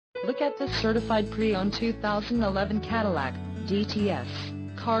Look at this certified pre-owned 2011 Cadillac DTS.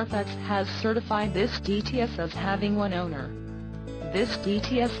 Carfax has certified this DTS as having one owner. This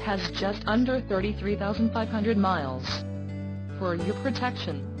DTS has just under 33,500 miles. For your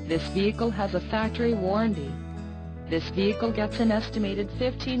protection, this vehicle has a factory warranty. This vehicle gets an estimated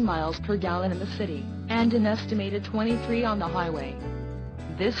 15 miles per gallon in the city, and an estimated 23 on the highway.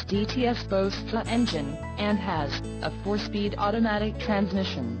 This DTS boasts an engine, and has a 4-speed automatic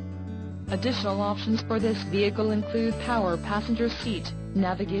transmission. Additional options for this vehicle include power passenger seat,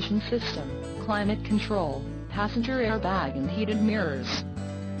 navigation system, climate control, passenger airbag and heated mirrors.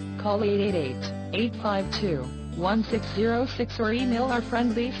 Call 888-852-1606 or email our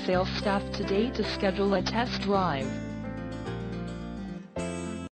friendly sales staff today to schedule a test drive.